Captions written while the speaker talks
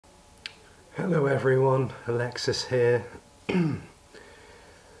Hello everyone, Alexis here.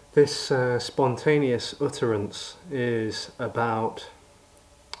 This spontaneous utterance is about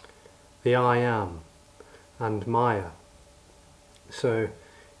the I Am and Maya. So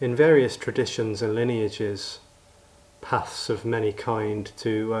in various traditions and lineages, paths of many kind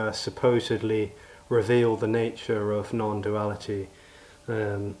to supposedly reveal the nature of non-duality,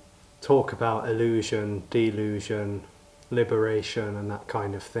 talk about illusion, delusion, liberation and that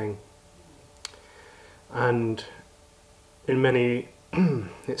kind of thing. And in many,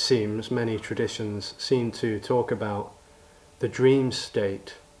 it seems, many traditions seem to talk about the dream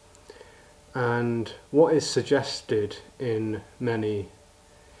state. And what is suggested in many,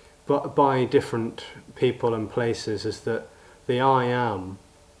 but by different people and places, is that the I Am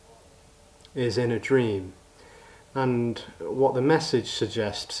is in a dream. And what the message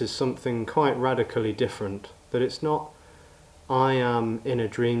suggests is something quite radically different, that it's not I am in a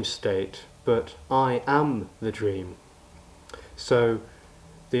dream state, but I am the dream. So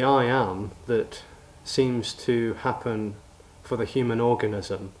the I am that seems to happen for the human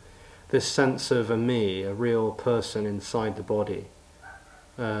organism, this sense of a me, a real person inside the body,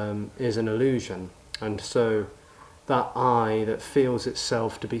 is an illusion. And so that I that feels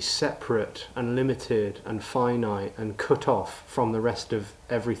itself to be separate and limited and finite and cut off from the rest of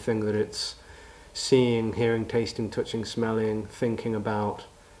everything that it's seeing, hearing, tasting, touching, smelling, thinking about,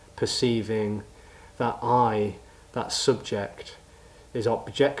 perceiving, that I, that subject, is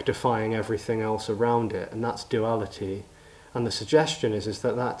objectifying everything else around it, and that's duality. And the suggestion is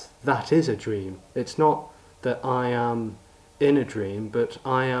that is a dream. It's not that I am in a dream, but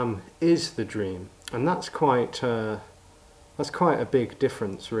I am is the dream, and that's quite a big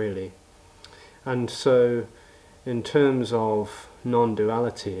difference, really. And so, in terms of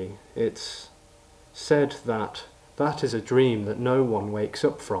non-duality, it's said that that is a dream that no one wakes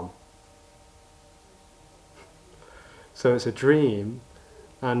up from. So it's a dream,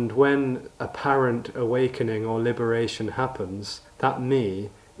 and when apparent awakening or liberation happens, that me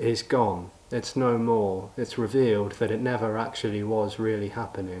is gone. It's no more. It's revealed that it never actually was really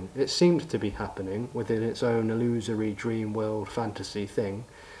happening. It seemed to be happening within its own illusory dream world fantasy thing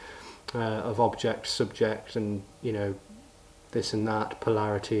of object, subject, and this and that,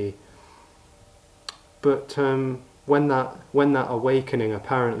 polarity. But when that awakening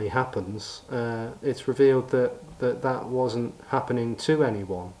apparently happens, it's revealed that wasn't happening to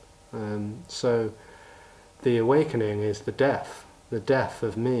anyone. So the awakening is the death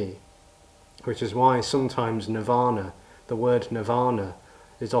of me, which is why sometimes nirvana, the word nirvana,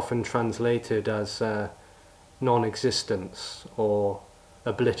 is often translated as non-existence or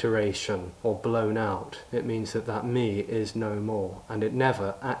obliteration or blown out. It means that me is no more, and it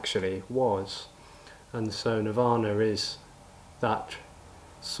never actually was. And so nirvana is that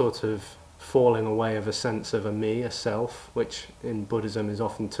sort of falling away of a sense of a me, a self, which in Buddhism is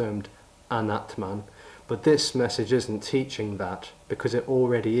often termed anatman. But this message isn't teaching that, because it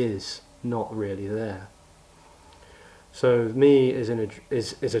already is not really there. So me is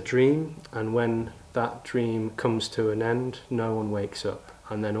a dream, and when that dream comes to an end, no one wakes up.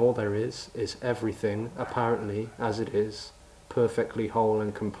 And then all there is everything apparently as it is, perfectly whole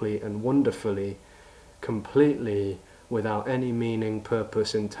and complete and wonderfully, completely without any meaning,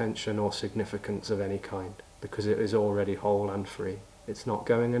 purpose, intention or significance of any kind, because it is already whole and free. It's not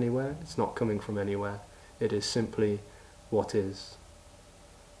going anywhere, it's not coming from anywhere, it is simply what is.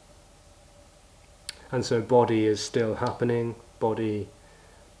 And so body is still happening, body,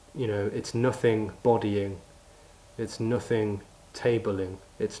 it's nothing bodying, it's nothing tabling,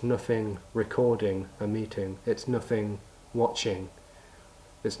 it's nothing recording a meeting, it's nothing watching,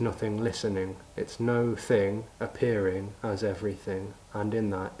 it's nothing listening, it's no thing appearing as everything, and in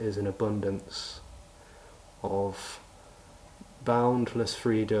that is an abundance of boundless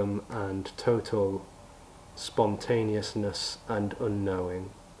freedom and total spontaneousness and unknowing.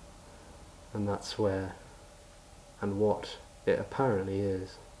 And that's where and what it apparently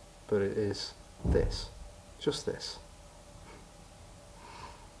is, but it is this, just this.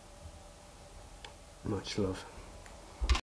 Much love.